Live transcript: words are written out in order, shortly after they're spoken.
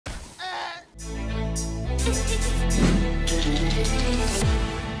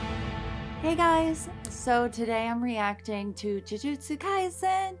Hey guys, so today I'm reacting to Jujutsu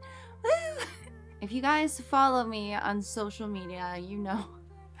Kaisen. Woo! If you guys follow me on social media, you know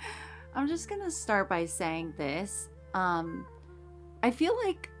I'm just gonna start by saying this. I feel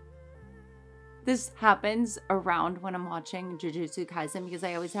like this happens around when I'm watching Jujutsu Kaisen because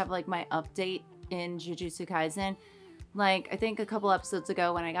I always have like my update in Jujutsu Kaisen. Like I think a couple episodes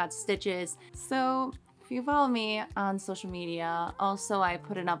ago when I got stitches. So if you follow me on social media, also I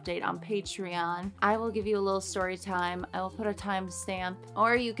put an update on Patreon. I will give you a little story time. I will put a timestamp,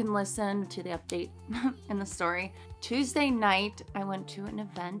 or you can listen to the update in the story. Tuesday night, I went to an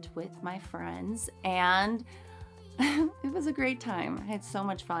event with my friends and it was a great time. I had so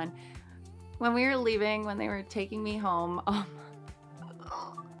much fun. When we were leaving, when they were taking me home,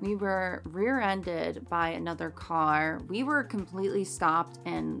 we were rear-ended by another car. We were completely stopped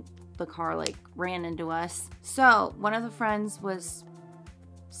and the car like ran into us. So one of the friends was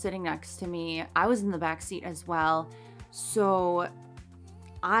sitting next to me. I was in the back seat as well. So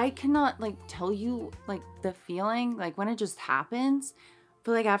I cannot like tell you like the feeling like when it just happens.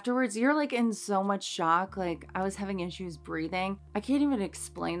 But like afterwards, you're like in so much shock. Like I was having issues breathing. I can't even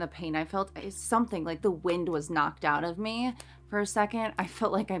explain the pain I felt. It's something like the wind was knocked out of me for a second. I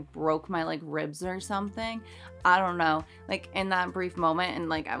felt like I broke my like ribs or something. I don't know. Like in that brief moment, and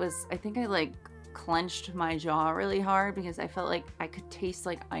like I think I like clenched my jaw really hard because I felt like I could taste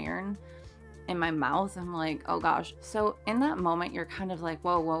like iron in my mouth. I'm like, oh gosh. So in that moment, you're kind of like,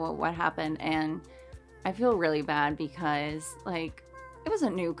 whoa, what happened? And I feel really bad because like it was a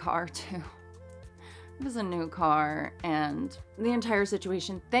new car too. It was a new car and the entire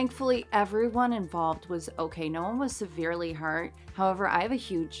situation, thankfully everyone involved was okay. No one was severely hurt. However, I have a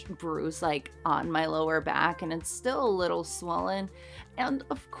huge bruise like on my lower back and it's still a little swollen. And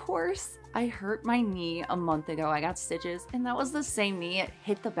of course, I hurt my knee a month ago. I got stitches and that was the same knee. It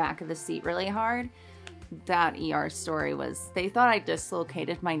hit the back of the seat really hard. That ER story was, they thought I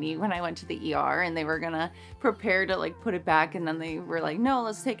dislocated my knee when I went to the ER and they were gonna prepare to like put it back and then they were like, no,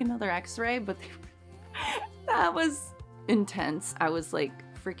 let's take another x-ray. But that was intense. I was like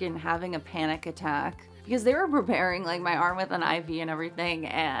freaking having a panic attack because they were preparing like my arm with an IV and everything.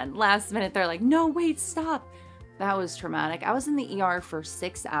 And last minute they're like, no, wait, stop. That was traumatic. I was in the ER for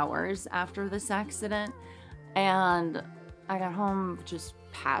 6 hours after this accident and I got home just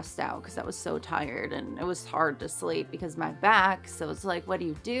passed out because I was so tired and it was hard to sleep because my back. So it's like, what do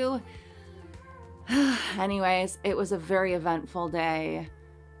you do? Anyways, it was a very eventful day.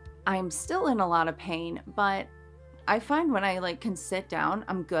 I'm still in a lot of pain, but I find when I like can sit down,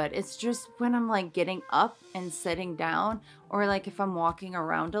 I'm good. It's just when I'm like getting up and sitting down, or like if I'm walking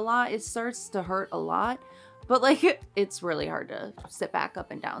around a lot, it starts to hurt a lot. But like it's really hard to sit back up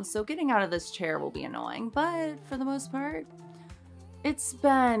and down. So getting out of this chair will be annoying, but for the most part, it's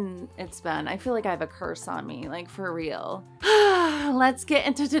been, I feel like I have a curse on me, like for real. Let's get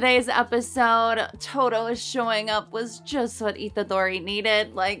into today's episode. Toto is showing up was just what Itadori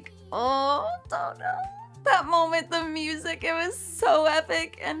needed. Like, oh, Toto. That moment, the music, it was so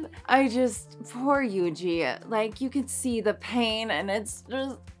epic. And I just, poor Yuji, like you could see the pain and it's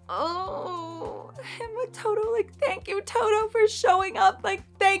just, oh. And with Toto, like, thank you, Toto, for showing up. Like,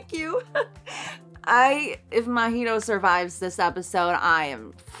 thank you. If Mahito survives this episode, I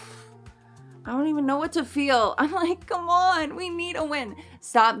don't even know what to feel. I'm like, come on, we need a win.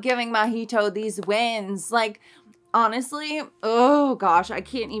 Stop giving Mahito these wins. Like, honestly, oh gosh, I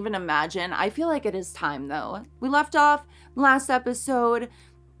can't even imagine. I feel like it is time though. We left off last episode.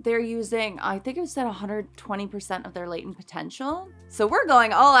 They're using, I think it was at 120% of their latent potential. So we're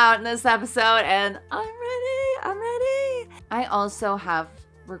going all out in this episode and I'm ready. I also have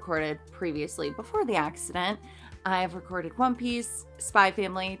recorded previously before the accident. I've recorded One Piece, Spy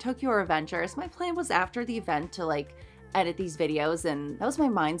Family, Tokyo Revengers. My plan was after the event to like edit these videos and that was my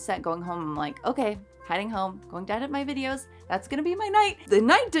mindset going home. I'm like, okay, heading home, going to edit my videos. That's gonna be my night. The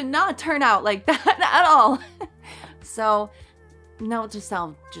night did not turn out like that at all. So note to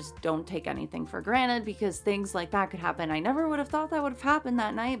self, just don't take anything for granted because things like that could happen. I never would have thought that would have happened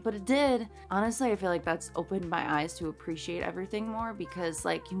that night, but it did. Honestly, I feel like that's opened my eyes to appreciate everything more because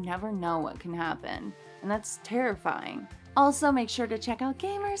like you never know what can happen and that's terrifying. Also, make sure to check out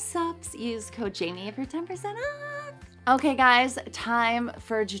Gamer Supps. Use code Jamie for 10% off. Okay guys, time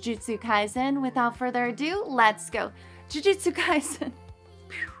for Jujutsu Kaisen. Without further ado, let's go. Jujutsu Kaisen.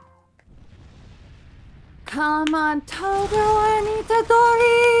 Come on, Toto and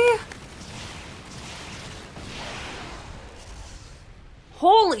Itadori!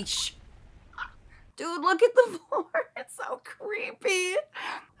 Holy sh... Dude, look at the floor. It's so creepy.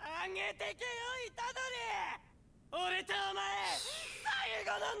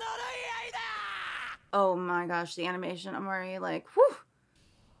 Oh my gosh, the animation, I'm already like, whew.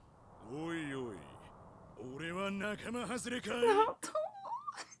 No.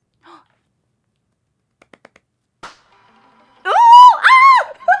 Oh!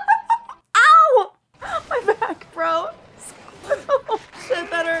 Ah! Ow! My back, bro. Oh, shit,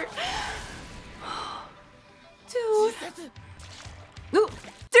 that hurt. Dude.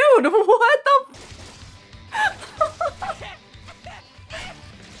 Dude, what the?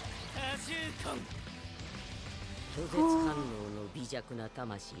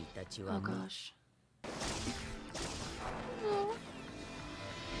 Oh gosh. Oh.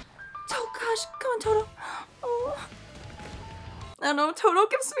 Oh gosh, come on, Toto. Oh. I don't know, Toto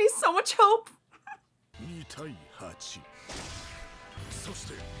gives me so much hope.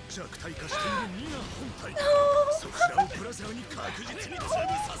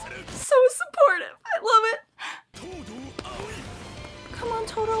 So supportive. I love it. Come on,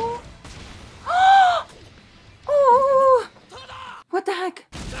 Toto. Oh! What the heck?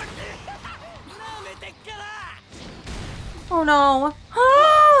 Oh no.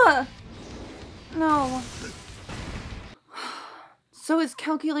 Ah! No. So his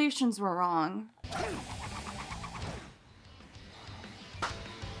calculations were wrong.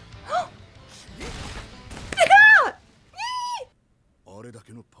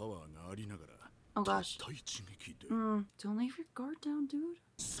 Oh gosh. Don't leave your guard down, dude.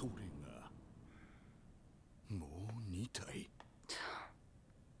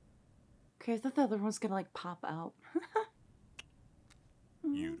 Okay, I thought the other one was gonna like pop out.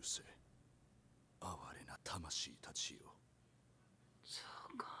 Oh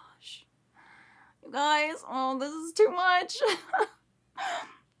gosh. You guys, oh, this is too much.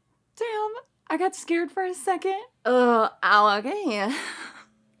 Damn, I got scared for a second. Ow, okay.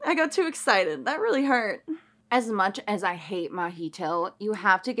 I got too excited. That really hurt. As much as I hate Mahito, you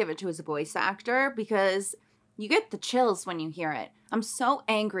have to give it to his voice actor because you get the chills when you hear it. I'm so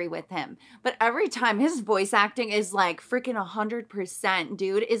angry with him. But every time his voice acting is like freaking 100%,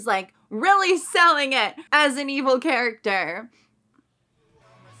 dude, is like really selling it as an evil character.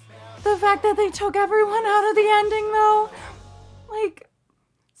 The fact that they took everyone out of the ending though, like,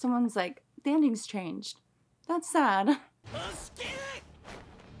 someone's like, the ending's changed. That's sad.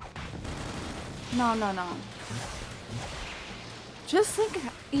 No. Just think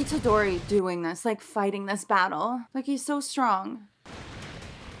Itadori doing this, like fighting this battle. Like he's so strong.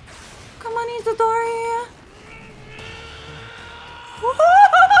 Come on, Itadori.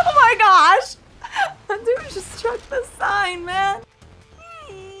 Oh my gosh. That dude just struck the sign, man.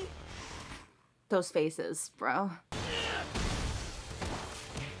 Those faces, bro.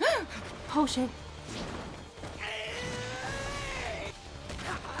 Oh shit.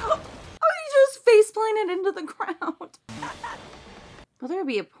 Face planted into the ground. Will there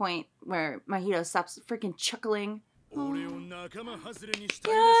be a point where Mahito stops freaking chuckling? Oh. Yay!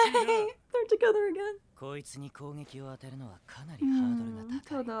 They're together again.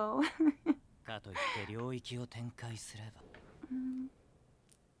 Toto.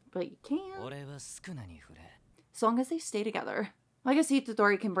 But you can't. As long as they stay together. I guess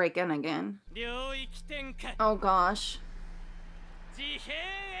Itadori can break in again. Oh gosh.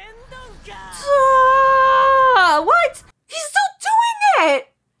 What? He's still doing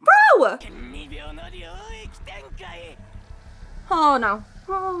it! Bro! Oh no.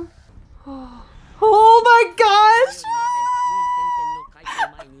 Oh my gosh!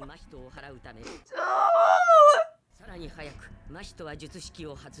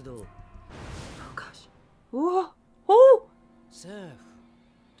 Oh gosh. Oh! Oh!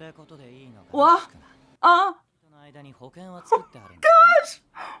 What? Oh gosh!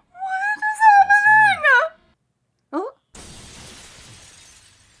 What is happening? Oh?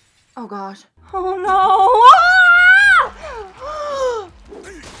 Oh gosh. Oh no! Ah!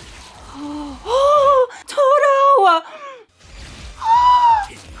 Oh, Toto!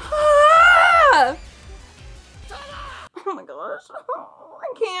 Ah! Oh my gosh. Oh, I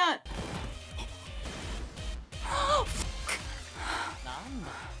can't.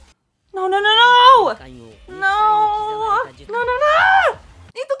 No! No!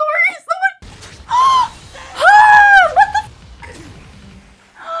 Itadori! Someone!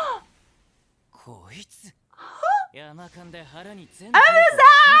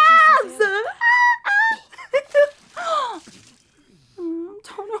 What the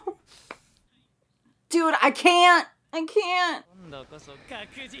Toto. Dude, I can't.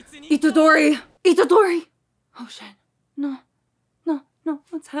 Itadori! Oh shit. No.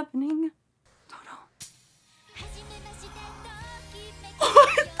 What's happening? Toto.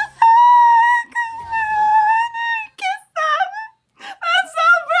 What the heck is happening?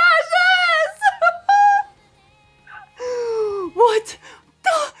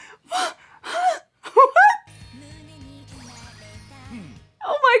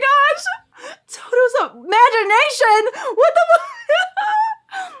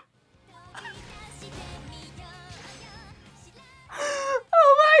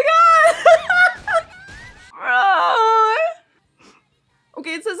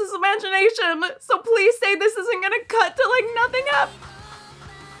 Okay, it says it's imagination, so please say this isn't gonna cut to like nothing up.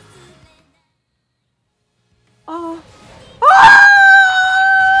 Oh. Ah!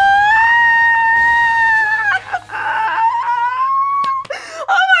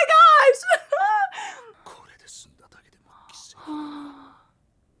 Oh my gosh!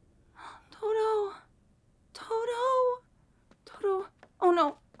 Toto. Toto. Toto. Oh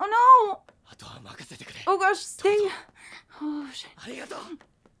no. Oh no! Oh gosh, Sting. Oh shit.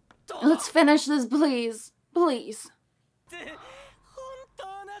 Let's finish this, please. Please.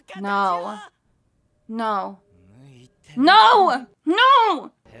 No. No. No!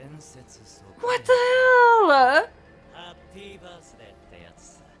 No! What the hell?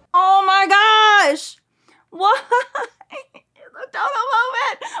 Oh my gosh! What? The total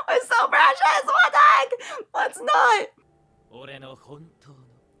moment was so precious! What the heck? Let's not!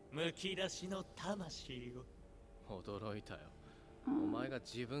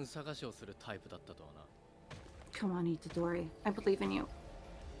 Come on, Itadori. I believe in you.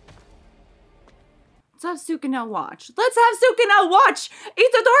 Let's have Sukuna watch. Let's have Sukuna watch!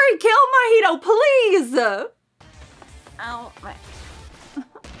 Itadori, kill Mahito, please! Ow, my...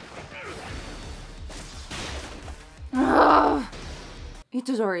 Ugh.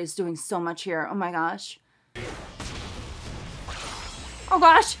 Itadori is doing so much here. Oh my gosh. Oh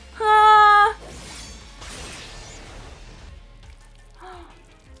gosh! Ah!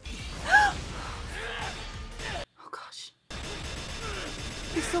 Oh gosh.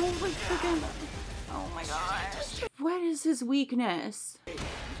 He's so like freaking... Oh my gosh. What is his weakness?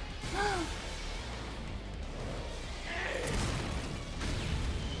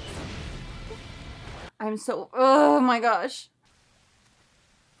 I'm so... Oh my gosh.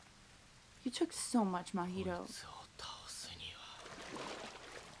 You took so much, Mahito.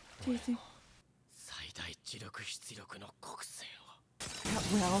 Do you think... That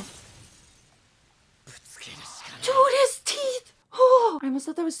will? Dude, his teeth! Oh, I almost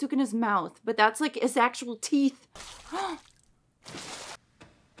thought that was Sukuna's mouth, but that's like his actual teeth. Oh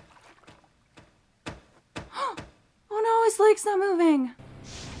no, his leg's not moving.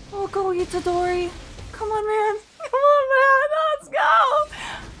 Oh, go Itadori. Come on, man. Come on, man. Let's go.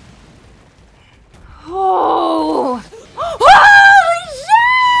 Oh. Holy shit!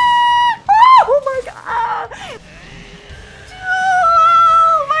 Oh my god.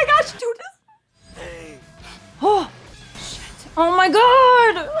 Oh my gosh, dude. Oh. Oh my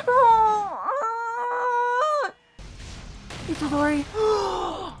god! Itadori.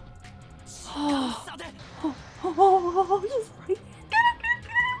 Oh, he's right.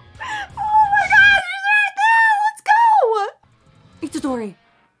 Oh my god, he's right there! Let's go! Itadori.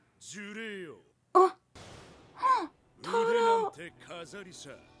 Oh. Toto.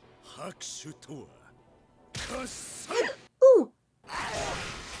 Ooh.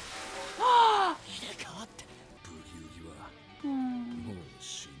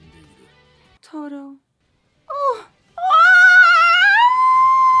 Toto. Oh.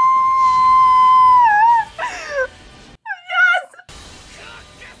 Yes!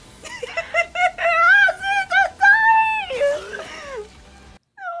 Yes, Itadori!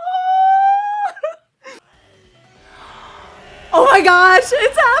 Oh my gosh,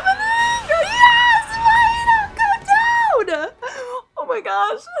 it's happening! Yes! Mahito, go down! Oh my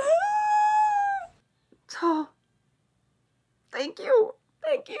gosh. Oh. Thank you.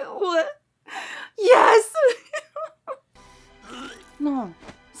 Thank you. Yes! No.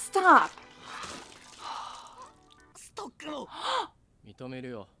 Stop. Oh.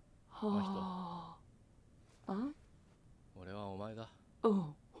 Huh?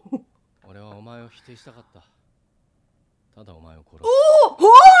 Oh. Oh!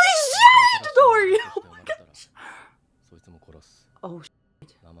 Holy shit! Itadori! Oh my gosh. Oh shit.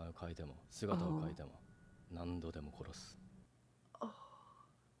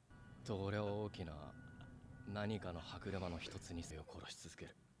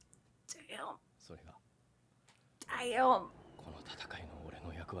 Damn.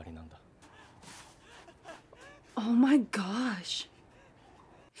 Oh my gosh.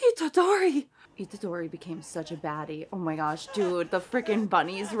 Itadori! Itadori became such a baddie. Oh my gosh, dude. The freaking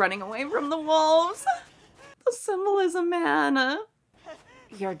bunnies running away from the wolves. The symbolism, man.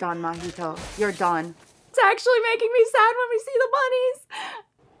 You're done, Mahito. You're done. It's actually making me sad when we see the bunnies.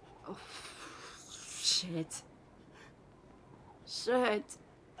 Oh, shit. Shit.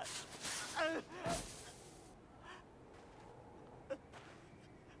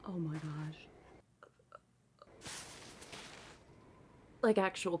 Oh my gosh. Like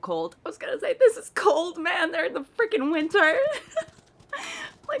actual cold. I was gonna say, this is cold, man. They're in the freaking winter.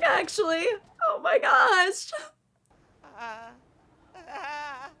 Like actually. Oh my gosh.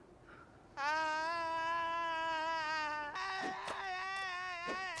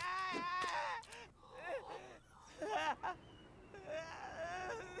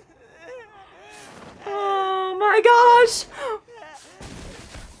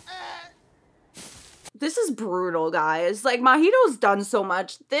 This is brutal, guys. Like, Mahito's done so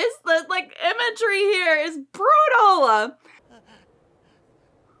much. This, like, imagery here is brutal.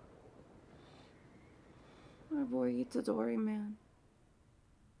 My boy Itadori, man.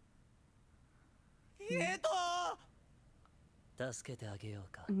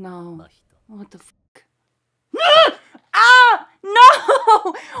 No. What the fuck? Ah!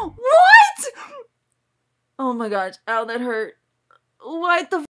 No! What? Oh my gosh. Ow, that hurt. What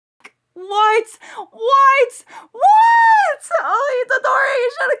the fuck? What? What? What? Oh, Itadori,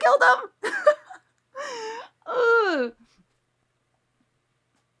 you should have killed him. Ugh.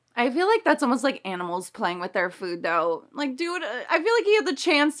 I feel like that's almost like animals playing with their food, though. Like, dude, I feel like he had the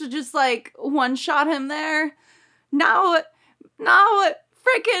chance to just, like, one-shot him there. Now,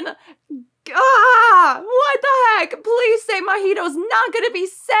 freaking, what the heck? Please say Mahito's not gonna be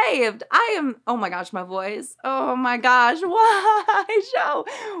saved. Oh my gosh, my voice. Oh my gosh, why, show?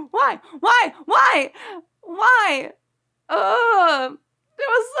 Why? It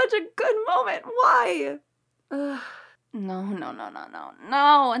was such a good moment. Why? No.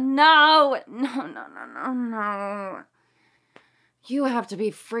 You have to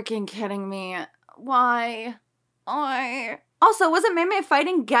be freaking kidding me. Why? Also, wasn't Meme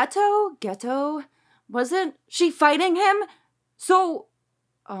fighting Geto? Wasn't she fighting him? So,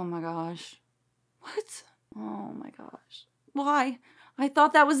 oh my gosh. What? Oh my gosh. Why? I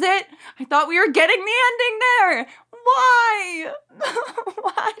thought that was it. I thought we were getting the ending there. Why?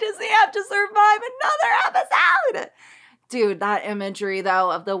 Why does he have to survive another episode? Dude, that imagery,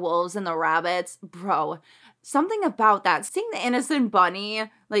 though, of the wolves and the rabbits, bro, something about that. Seeing the innocent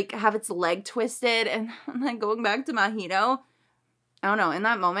bunny, like, have its leg twisted and then going back to Mahito, I don't know, in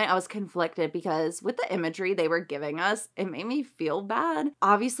that moment, I was conflicted because with the imagery they were giving us, it made me feel bad.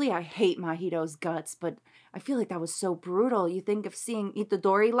 Obviously, I hate Mahito's guts, but I feel like that was so brutal. You think of seeing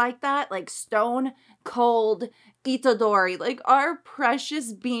Itadori like that, like stone cold Itadori, like our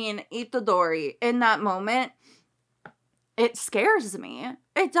precious bean Itadori in that moment. It scares me.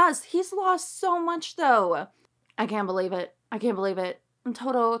 It does. He's lost so much, though. I can't believe it. And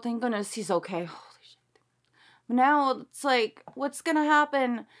Toto, thank goodness he's okay. Holy shit. Now it's like, what's gonna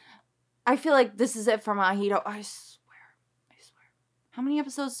happen? I feel like this is it for Mahito. I swear. How many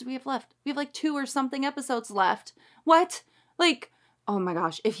episodes do we have left? We have like 2 or something episodes left. What? Like, oh my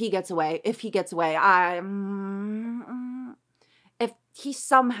gosh, if he gets away, if he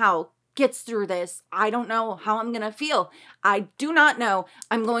somehow gets through this, I don't know how I'm gonna feel. I do not know.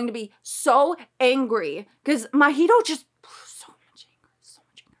 I'm going to be so angry because Mahito just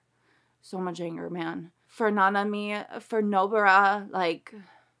so much anger, man. For Nanami, for Nobara, like,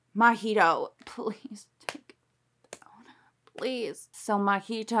 Mahito, please take it down. Please. So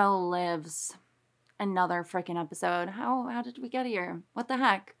Mahito lives another freaking episode. How did we get here? What the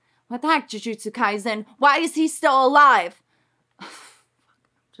heck? Jujutsu Kaisen? Why is he still alive?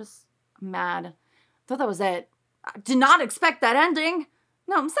 Just mad. Thought that was it. I did not expect that ending.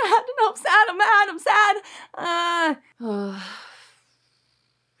 No, I'm sad. I'm sad.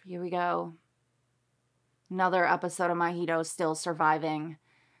 Here we go. Another episode of Mahito still surviving.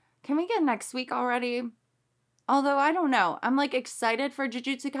 Can we get next week already? Although, I don't know. I'm, like, excited for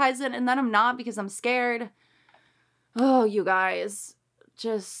Jujutsu Kaisen, and then I'm not because I'm scared. Oh, you guys.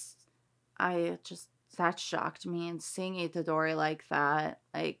 That shocked me, and seeing Itadori like that.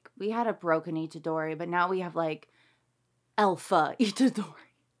 Like, we had a broken Itadori, but now we have, like, alpha Itadori.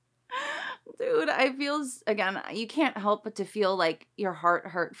 Dude, I feel, again, you can't help but to feel like your heart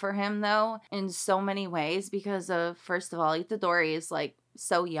hurt for him, though, in so many ways, because of, first of all, Itadori is, like,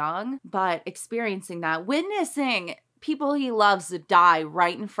 so young, but experiencing that, witnessing people he loves die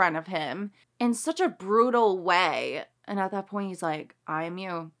right in front of him in such a brutal way. And at that point, he's like, I am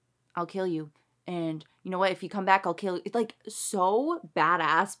you. I'll kill you. And you know what? If you come back, I'll kill you. It's like so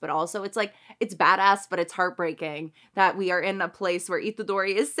badass, but also it's like, it's badass, but it's heartbreaking that we are in a place where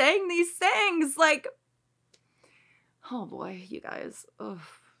Itadori is saying these things. Like, oh boy, you guys. Ugh.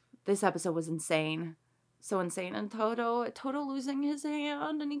 This episode was insane. So insane. And Toto losing his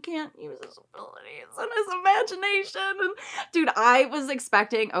hand and he can't use his abilities and his imagination. And dude, I was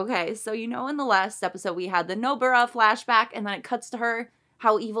expecting, okay, so you know in the last episode we had the Nobara flashback and then it cuts to her,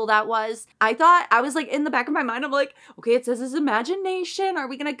 how evil that was. I was like in the back of my mind, I'm like, okay, it says his imagination. Are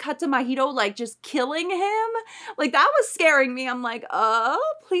we gonna cut to Mahito like just killing him? Like that was scaring me. I'm like,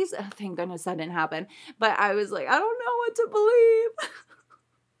 please. Oh, thank goodness that didn't happen. But I was like, I don't know what to believe.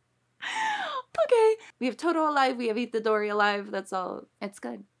 Okay, we have Toto alive, we have Itadori alive, that's all. It's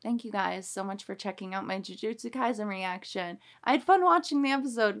good. Thank you guys so much for checking out my Jujutsu Kaisen reaction. I had fun watching the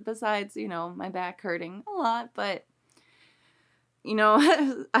episode besides, you know, my back hurting a lot, but you know,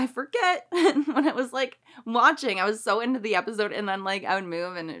 I forget. And when I was like watching, I was so into the episode, and then like I would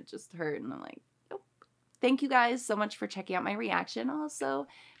move and it just hurt. And I'm like, nope. Thank you guys so much for checking out my reaction. Also,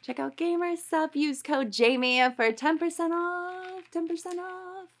 check out GamerSup. Use code Jamie for 10% off. 10%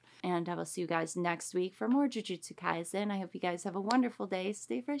 off. And I will see you guys next week for more Jujutsu Kaisen. I hope you guys have a wonderful day.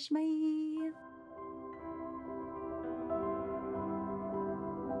 Stay fresh, bye.